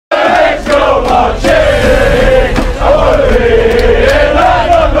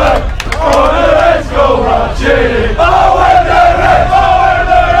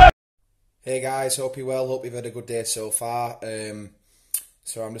guys, hope you're well, hope you've had a good day so far.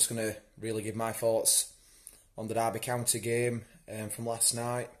 So I'm just going to really give my thoughts on the Derby County game from last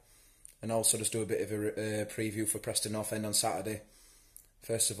night, and also just do a bit of a preview for Preston North End on Saturday.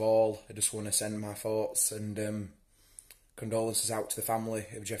 First of all, I just want to send my thoughts and condolences out to the family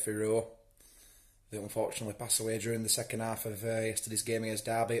of Jeffrey Rowe, that unfortunately passed away during the second half of yesterday's game against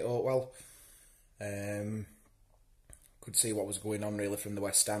Derby at Oakwell. Could see what was going on really from the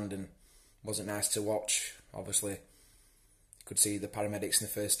West Stand, and wasn't nice to watch. Obviously, you could see the paramedics and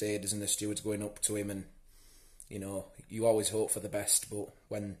the first aiders and the stewards going up to him, and you always hope for the best, but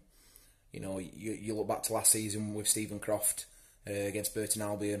when you look back to last season with Stephen Croft against Burton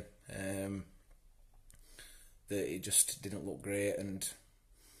Albion, that it just didn't look great, and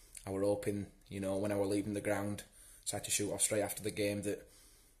I were hoping, when I were leaving the ground, so I had to shoot off straight after the game, that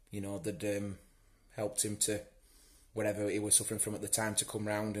they'd helped him to whatever he was suffering from at the time to come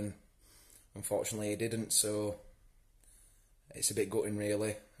round, and unfortunately he didn't. So it's a bit gutting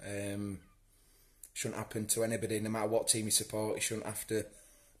really. Shouldn't happen to anybody, no matter what team you support. You shouldn't have to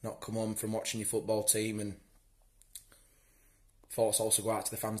not come home from watching your football team, and thoughts also go out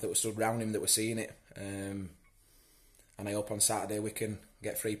to the fans that were stood round him, that were seeing it. And I hope on Saturday we can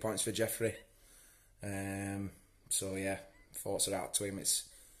get 3 points for Jeffrey. So yeah, thoughts are out to him. It's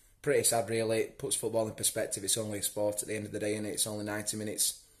pretty sad really. It puts football in perspective. It's only a sport at the end of the day, and it's only 90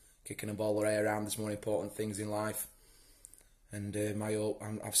 minutes kicking a ball around. There's more important things in life, and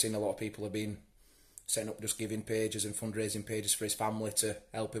I've seen a lot of people have been setting up just giving pages and fundraising pages for his family to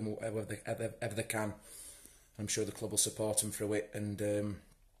help him wherever they can. I'm sure the club will support him through it, and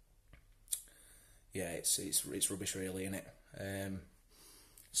yeah, it's rubbish really, isn't it?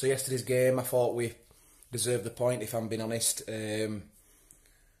 So yesterday's game, I thought we deserved the point, if I'm being honest. 1-0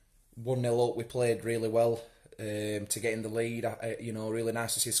 up, we played really well to get in the lead. Really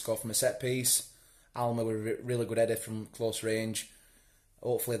nice to see a score from a set piece. Alma with a really good header from close range.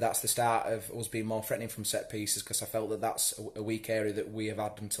 Hopefully that's the start of us being more threatening from set pieces, because I felt that that's a weak area that we have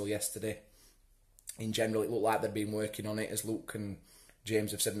had until yesterday. In general, it looked like they'd been working on it, as Luke and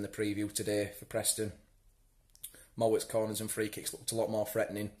James have said in the preview today for Preston. Mowatt's corners and free kicks looked a lot more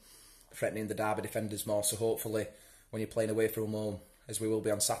threatening the Derby defenders more. So hopefully when you're playing away from home, as we will be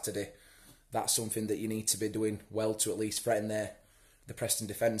on Saturday, that's something that you need to be doing well to at least threaten the Preston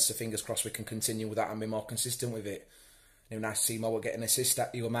defence. So fingers crossed we can continue with that and be more consistent with it. It was nice to see Mowat get an assist.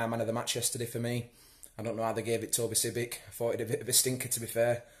 He was my man of the match yesterday for me. I don't know how they gave it to Toby Sibic. I thought it had a bit of a stinker, to be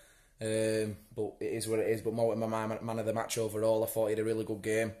fair. But it is what it is. But Mowat, my man of the match overall. I thought he had a really good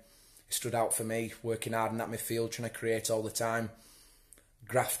game. He stood out for me, working hard in that midfield, trying to create all the time.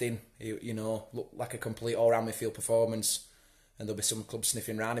 Grafting, looked like a complete all-round midfield performance. And there'll be some clubs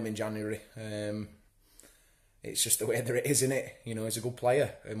sniffing around him in January. It's just the way that it is, isn't it? He's a good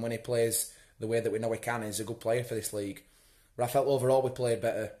player, and when he plays the way that we know he can, he's a good player for this league. But I felt overall we played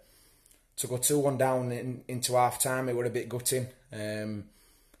better. To go 2-1 down into half-time, it were a bit gutting.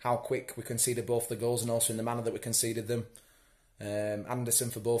 How quick we conceded both the goals, and also in the manner that we conceded them. Anderson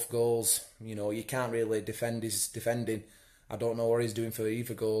for both goals. You can't really defend his defending. I don't know what he's doing for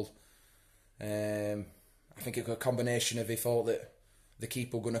either goal. I think it was a combination of he thought that the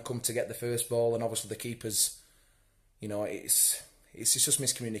keeper were going to come to get the first ball, and obviously the keeper's, it's just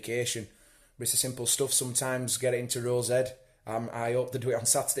miscommunication. But it's the simple stuff. Sometimes get it into Rowe's head. I hope they do it on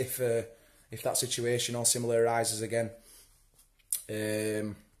Saturday if that situation or similar arises again.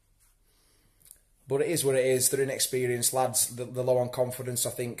 But it is what it is. They're inexperienced lads. They're low on confidence.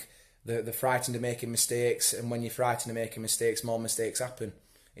 I think they're frightened of making mistakes, and when you're frightened of making mistakes, more mistakes happen.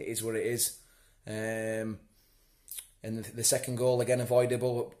 It is what it is. And the second goal, again,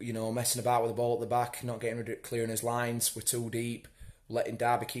 avoidable, messing about with the ball at the back, not getting rid of it, clearing his lines, we're too deep, letting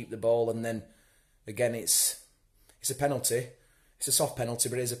Derby keep the ball, and then, again, it's a penalty. It's a soft penalty,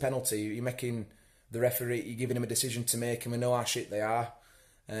 but it is a penalty. You're making the referee, you're giving him a decision to make, and we know how shit they are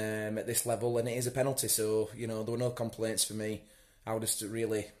at this level, and it is a penalty, so, there were no complaints for me. I was just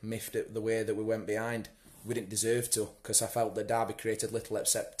really miffed at the way that we went behind. We didn't deserve to, because I felt that Derby created little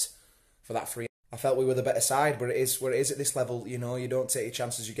except for that free. I felt we were the better side, but it is what it is at this level. You don't take your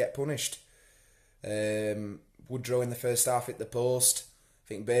chances, you get punished. Woodrow in the first half hit the post. I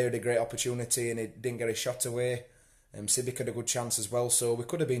think Bear had a great opportunity and he didn't get his shot away. Sibic had a good chance as well, so we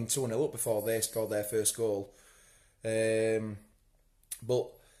could have been 2-0 up before they scored their first goal. But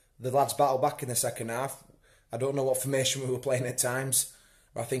the lads battled back in the second half. I don't know what formation we were playing at times,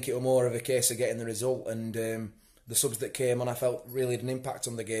 but I think it was more of a case of getting the result, and the subs that came on I felt really had an impact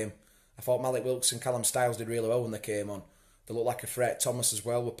on the game. I thought Malik Wilkes and Callum Styles did really well when they came on. They looked like a threat. Thomas as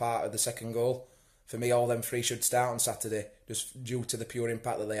well were part of the second goal. For me, all them three should start on Saturday, just due to the pure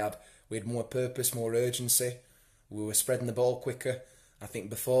impact that they had. We had more purpose, more urgency. We were spreading the ball quicker. I think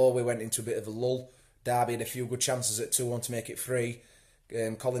before we went into a bit of a lull. Derby had a few good chances at 2-1 to make it 3.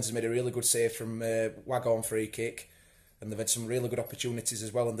 Collins has made a really good save from Wagon free kick, and they've had some really good opportunities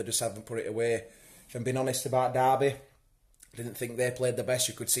as well, and they just haven't put it away. If I'm being honest about Derby, I didn't think they played the best.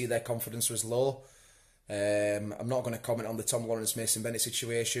 You could see their confidence was low. I'm not going to comment on the Tom Lawrence Mason Bennett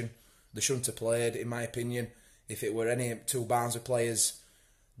situation. They shouldn't have played, in my opinion. If it were any two Barnsley players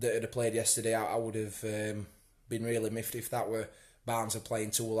that had played yesterday, I would have been really miffed if that were Barnsley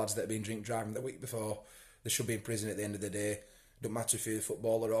playing two lads that had been drink driving the week before. They should be in prison at the end of the day. Don't matter if you're a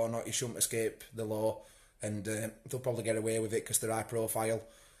footballer or not, you shouldn't escape the law, and they'll probably get away with it because they're high profile.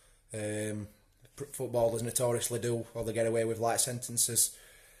 Footballers notoriously do, or they get away with light sentences.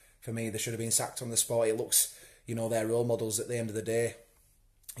 For me, they should have been sacked on the spot. It looks, they're role models at the end of the day.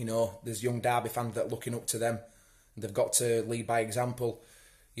 There's young Derby fans that are looking up to them. They've got to lead by example.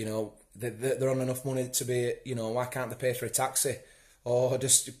 They're on enough money to be, why can't they pay for a taxi or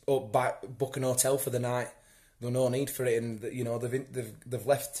just book an hotel for the night? There's no need for it, and they've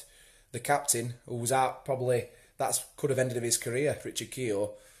left the captain, who was out probably, could have ended his career, Richard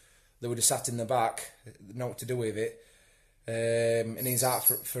Keogh. They would have sat in the back, know what to do with it, and he's out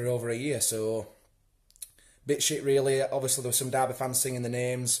for over a year. So bit shit really. Obviously there were some Derby fans singing the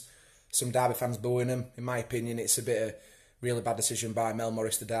names, some Derby fans booing them. In my opinion, it's a bit of really bad decision by Mel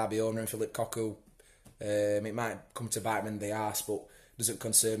Morris, the Derby owner, and Philip Cocu. It might come to bite them in the arse, but it doesn't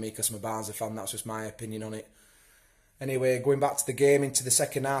concern me because I'm a Barnsley fan. That's just my opinion on it. Anyway, going back to the game, into the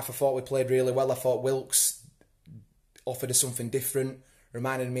second half, I thought we played really well. I thought Wilkes offered us something different.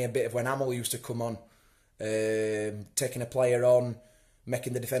 Reminded me a bit of when Hamill used to come on, taking a player on,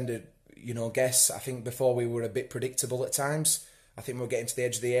 making the defender, guess. I think before we were a bit predictable at times. I think we were getting to the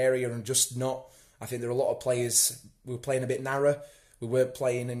edge of the area and just not. I think there were a lot of players, we were playing a bit narrow. We weren't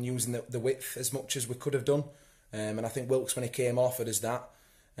playing and using the width as much as we could have done. And I think Wilkes, when he came, offered us that.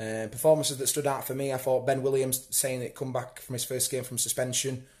 Performances that stood out for me, I thought Ben Williams, saying it come back from his first game from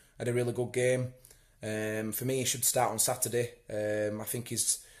suspension, had a really good game. For me, he should start on Saturday. I think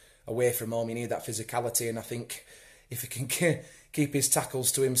he's away from home. You need that physicality, and I think if he can keep his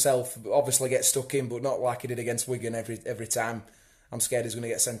tackles to himself, obviously get stuck in, but not like he did against Wigan every time. I'm scared he's going to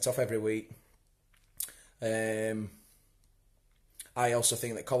get sent off every week. I also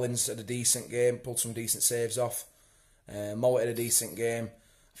think that Collins had a decent game, pulled some decent saves off. Mowat had a decent game.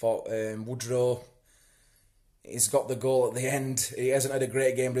 I thought Woodrow, he's got the goal at the end. He hasn't had a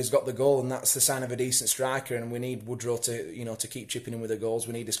great game, but he's got the goal, and that's the sign of a decent striker. And we need Woodrow to keep chipping in with the goals.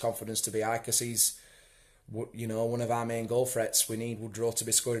 We need his confidence to be high because he's one of our main goal threats. We need Woodrow to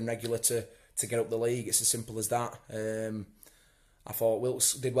be scoring regular to get up the league. It's as simple as that. I thought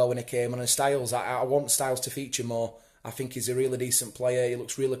Wilkes did well when he came on, and Styles, I want Styles to feature more. I think he's a really decent player. He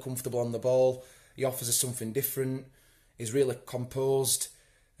looks really comfortable on the ball. He offers us something different. He's really composed.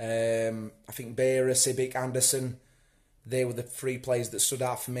 I think Beira, Sibic, Anderson, they were the three players that stood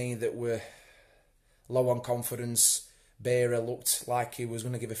out for me that were low on confidence. Beira looked like he was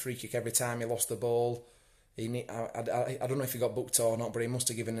going to give a free kick every time he lost the ball. I don't know if he got booked or not, but he must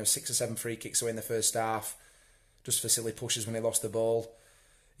have given 6 or 7 free kicks away in the first half, just for silly pushes when he lost the ball.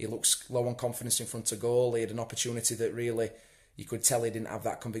 He looks low on confidence in front of goal. He had an opportunity that really, you could tell he didn't have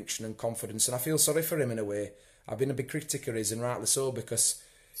that conviction and confidence, and I feel sorry for him in a way. I've been a big critic of his, and rightly so, because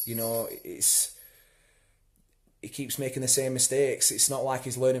he keeps making the same mistakes. It's not like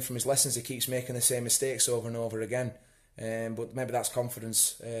he's learning from his lessons. He keeps making the same mistakes over and over again. But maybe that's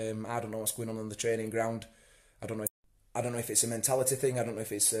confidence. I don't know what's going on the training ground. I don't know if it's a mentality thing. I don't know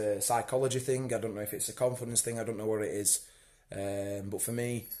if it's a psychology thing. I don't know if it's a confidence thing. I don't know what it is. But for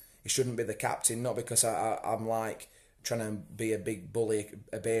me, he shouldn't be the captain. Not because I'm like trying to be a big bully,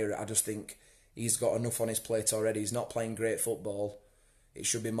 a bear. I just think he's got enough on his plate already. He's not playing great football. It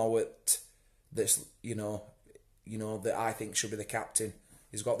should be Mowat that's that I think should be the captain.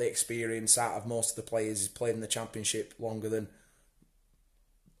 He's got the experience out of most of the players. He's played in the Championship longer than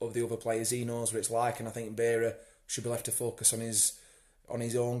of the other players. He knows what it's like, and I think Beira should be left to focus on his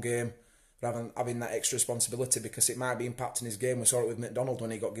own game rather than having that extra responsibility, because it might be impacting his game. We saw it with McDonald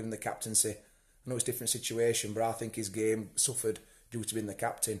when he got given the captaincy. I know it's a different situation, but I think his game suffered due to being the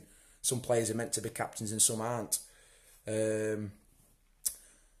captain. Some players are meant to be captains and some aren't.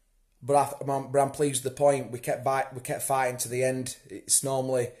 But I'm pleased with the point. We kept fighting to the end. It's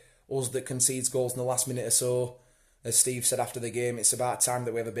normally us that concedes goals in the last minute or so. As Steve said after the game, it's about time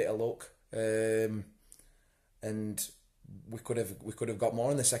that we have a bit of luck. And we could have got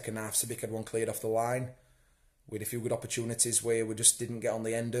more in the second half. Sibic had one cleared off the line. We had a few good opportunities where we just didn't get on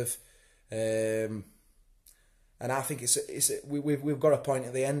the end of. And And I think we've got a point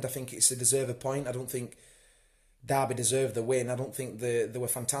at the end. I think it's a deserved point. I don't think Derby deserved the win. I don't think they were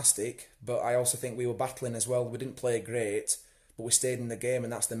fantastic, but I also think we were battling as well. We didn't play great, but we stayed in the game,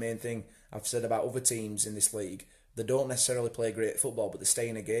 and that's the main thing I've said about other teams in this league. They don't necessarily play great football, but they stay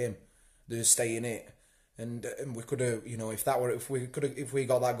in a game. They just stay in it. And we could have, if we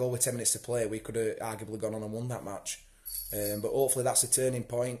got that goal with 10 minutes to play, we could have arguably gone on and won that match. But hopefully that's a turning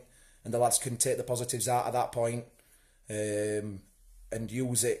point, and the lads can take the positives out of that point, and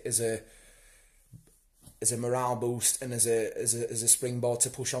use it as a morale boost and as a springboard to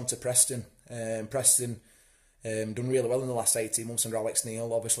push on to Preston. Preston done really well in the last 18 months under Alex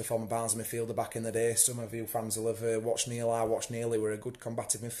Neil, obviously former Barnsley midfielder back in the day. Some of you fans will have watched Neil. I watched Neil. He were a good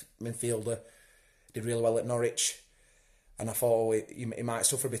combative midfielder. Did really well at Norwich, and I thought he might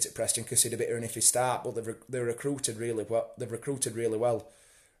suffer a bit at Preston because he had a bit of an iffy start. But they've recruited really well. They've recruited really well.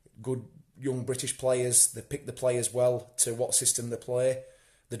 Good young British players. They pick the players well to what system they play.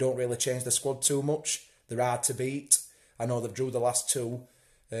 They don't really change the squad too much. They're hard to beat. I know they've drew the last two.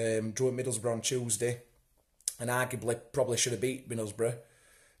 Drew at Middlesbrough on Tuesday, and arguably probably should have beat Middlesbrough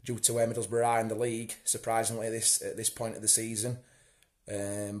due to where Middlesbrough are in the league. Surprisingly, at this point of the season.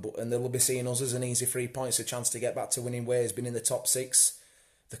 And they'll be seeing us as an easy 3 points, a chance to get back to winning ways, being in the top 6.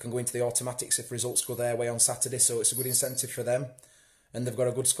 They can go into the automatics if results go their way on Saturday, so it's a good incentive for them. And they've got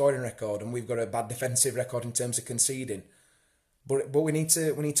a good scoring record, and we've got a bad defensive record in terms of conceding. But we need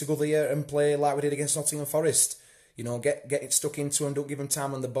to go there and play like we did against Nottingham Forest. Get it stuck into them, don't give them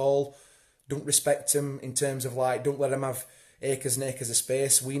time on the ball, don't respect them in terms of don't let them have acres and acres of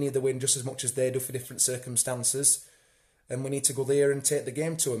space. We need the win just as much as they do for different circumstances. And we need to go there and take the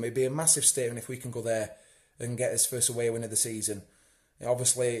game to them. It'd be a massive statement if we can go there and get his first away win of the season.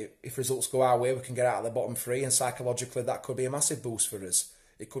 Obviously, if results go our way, we can get out of the bottom 3, and psychologically that could be a massive boost for us.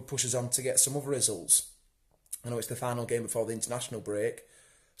 It could push us on to get some other results. I know it's the final game before the international break,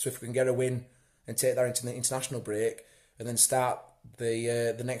 so if we can get a win and take that into the international break, and then start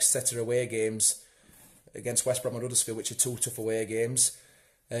the next set of away games against West Brom and Huddersfield, which are 2 tough away games,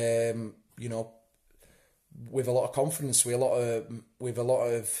 with a lot of confidence, with a lot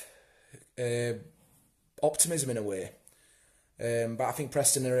of optimism in a way. But I think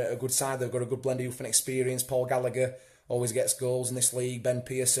Preston are a good side. They've got a good blend of youth and experience. Paul Gallagher always gets goals in this league. Ben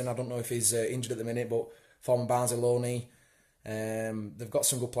Pearson, I don't know if he's injured at the minute, but former Barnsley loanee. They've got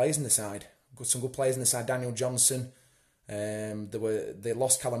some good players in the side. Daniel Johnson. They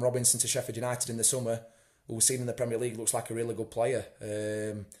lost Callum Robinson to Sheffield United in the summer, who we've seen in the Premier League looks like a really good player.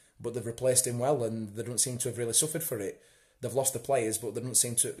 But they've replaced him well, and they don't seem to have really suffered for it. They've lost the players, but they don't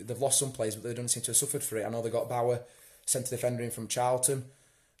seem to. They've lost some players, but they don't seem to have suffered for it. I know they got Bauer, centre defender in from Charlton,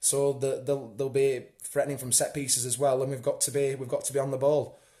 so they'll be threatening from set pieces as well. And we've got to be on the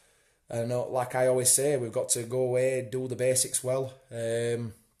ball. I know, like I always say, we've got to go away, do the basics well,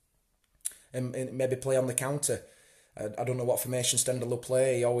 and maybe play on the counter. I don't know what formation Stendhal will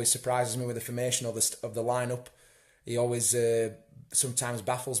play. He always surprises me with the formation of the lineup. He always sometimes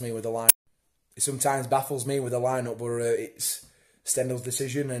baffles me with the line. He sometimes baffles me with the lineup, but it's Stendhal's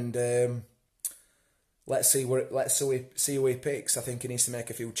decision, and let's see who he picks. I think he needs to make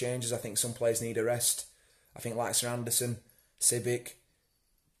a few changes. I think some players need a rest. I think like Sir Anderson, Civic,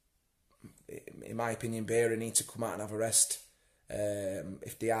 in my opinion, Beira need to come out and have a rest.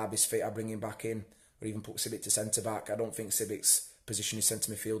 If Diaby's fit, I bring him back in, or even put Civic to centre back. I don't think Civic's position is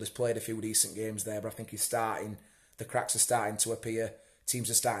centre midfield. He's played a few decent games there, but I think he's starting. The cracks are starting to appear. Teams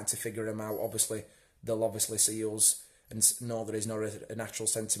are starting to figure him out. Obviously, they'll see us and know that he's not a natural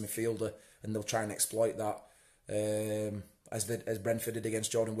centre midfielder, and they'll try and exploit that. As Brentford did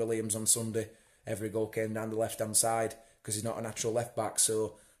against Jordan Williams on Sunday, every goal came down the left-hand side because he's not a natural left-back.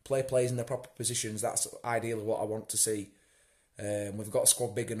 So play players in the proper positions. That's ideally what I want to see. We've got a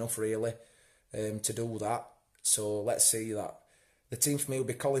squad big enough, really, to do that. So let's see that. The team for me would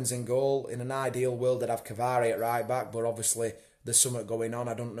be Collins in goal. In an ideal world, I'd have Cavari at right back, but obviously there's something going on.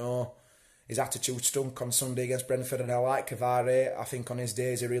 I don't know. His attitude stunk on Sunday against Brentford, and I like Cavari. I think on his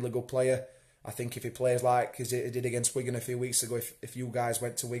day he's a really good player. I think if he plays like he did against Wigan a few weeks ago, if you guys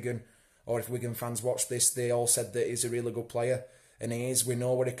went to Wigan, or if Wigan fans watched this, they all said that he's a really good player. And he is. We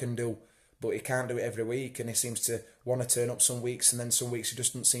know what he can do, but he can't do it every week, and he seems to want to turn up some weeks, and then some weeks he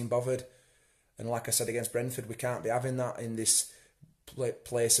just doesn't seem bothered. And like I said against Brentford, we can't be having that in this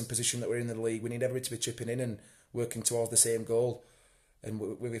place and position that we're in the league. We need everybody to be chipping in and working towards the same goal.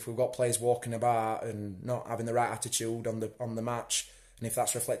 And if we've got players walking about and not having the right attitude on the match, and if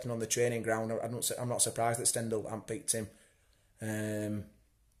that's reflecting on the training ground, I'm not surprised that Stendhal hasn't picked him.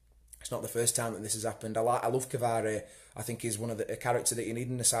 It's not the first time that this has happened. I love Cavari. I think he's a character that you need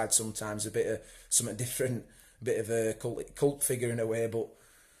in the side sometimes, a bit of something different, bit of a cult figure in a way, but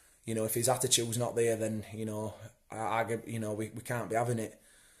you know, if his attitude's not there, then you know, we can't be having it.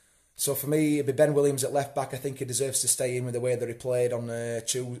 So for me, it'd be Ben Williams at left back. I think he deserves to stay in with the way that he played on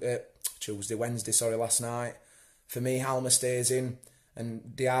Wednesday, last night. For me, Halmer stays in and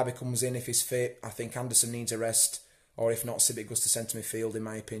Diaby comes in if he's fit. I think Anderson needs a rest, or if not, Sibic goes to centre midfield, in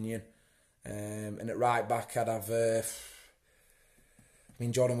my opinion. And at right back, I'd have.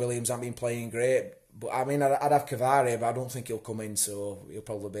 Jordan Williams hasn't been playing great, but I'd have Cavani, but I don't think he'll come in, so he'll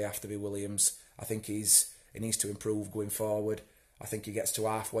probably have to be Williams. I think he needs to improve going forward. I think he gets to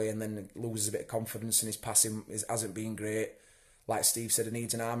halfway and then loses a bit of confidence, and his passing hasn't been great. Like Steve said, he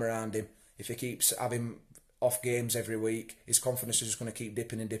needs an arm around him. If he keeps having off games every week, his confidence is just going to keep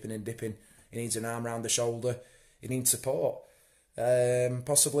dipping and dipping and dipping. He needs an arm around the shoulder. He needs support.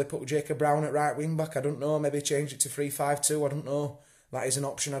 Possibly put Jacob Brown at right wing back. I don't know. Maybe change it to 3-5-2. I don't know. That is an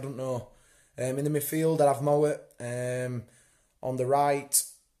option. I don't know. In the midfield, I'd have Mowat. On the right,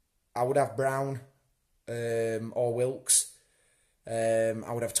 I would have Brown or Wilkes.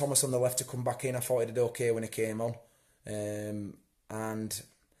 I would have Thomas on the left to come back in. I thought he did okay when he came on. And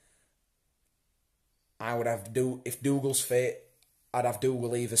I would have if Dougal's fit, I'd have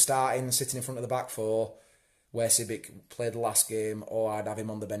Dougal either starting, sitting in front of the back four, where Sibic played the last game, or I'd have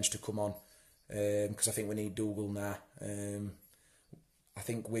him on the bench to come on, because I think we need Dougal now. I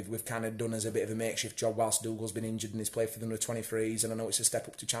think we've kind of done as a bit of a makeshift job whilst Dougal's been injured and he's played for the under-23s, and I know it's a step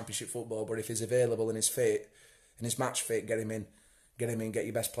up to Championship football, but if he's available and he's fit, and he's match fit, get him in, get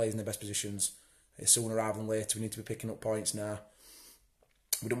your best players in the best positions. Sooner rather than later, we need to be picking up points now.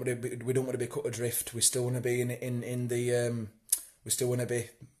 We don't want to be cut adrift. We still want to be we still want to be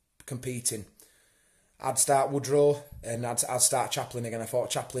competing. I'd start Woodrow and I'd start Chaplin again. I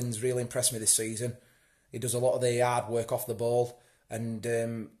thought Chaplin's really impressed me this season. He does a lot of the hard work off the ball, and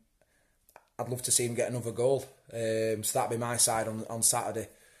I'd love to see him get another goal. So that'd be my side on Saturday.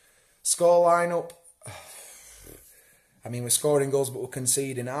 Score lineup. We're scoring goals, but we're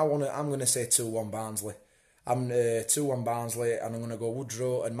conceding. I'm going to say 2-1 Barnsley. I'm 2-1 Barnsley, and I'm going to go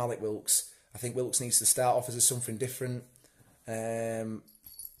Woodrow and Malik Wilkes. I think Wilkes needs to start off as something different, and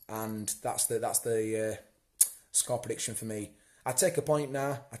that's the score prediction for me. I take a point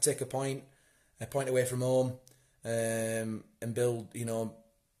now. I take a point away from home, and build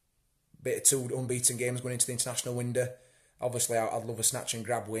bit of 2 unbeaten games going into the international window. Obviously, I'd love a snatch and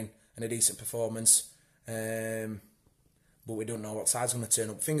grab win and a decent performance, but we don't know what side's going to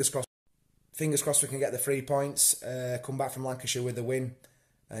turn up. Fingers crossed we can get the 3 points, come back from Lancashire with a win,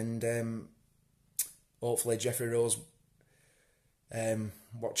 and hopefully Jeffrey Rose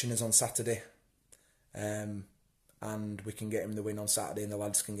watching us on Saturday, and we can get him the win on Saturday, and the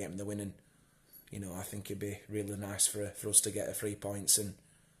lads can get him the win, and I think it'd be really nice for us to get the 3 points and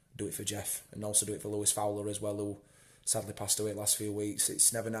do it for Jeff, and also do it for Lewis Fowler as well, who sadly passed away the last few weeks.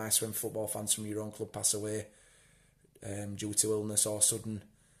 It's never nice when football fans from your own club pass away due to illness or sudden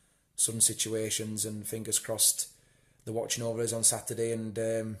situations, and fingers crossed they're watching over us on Saturday, and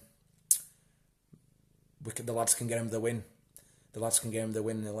the lads can get him the win. And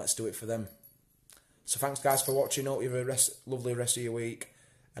let's do it for them. So thanks guys for watching. Hope you have a lovely rest of your week,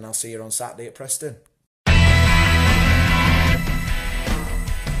 and I'll see you on Saturday at Preston.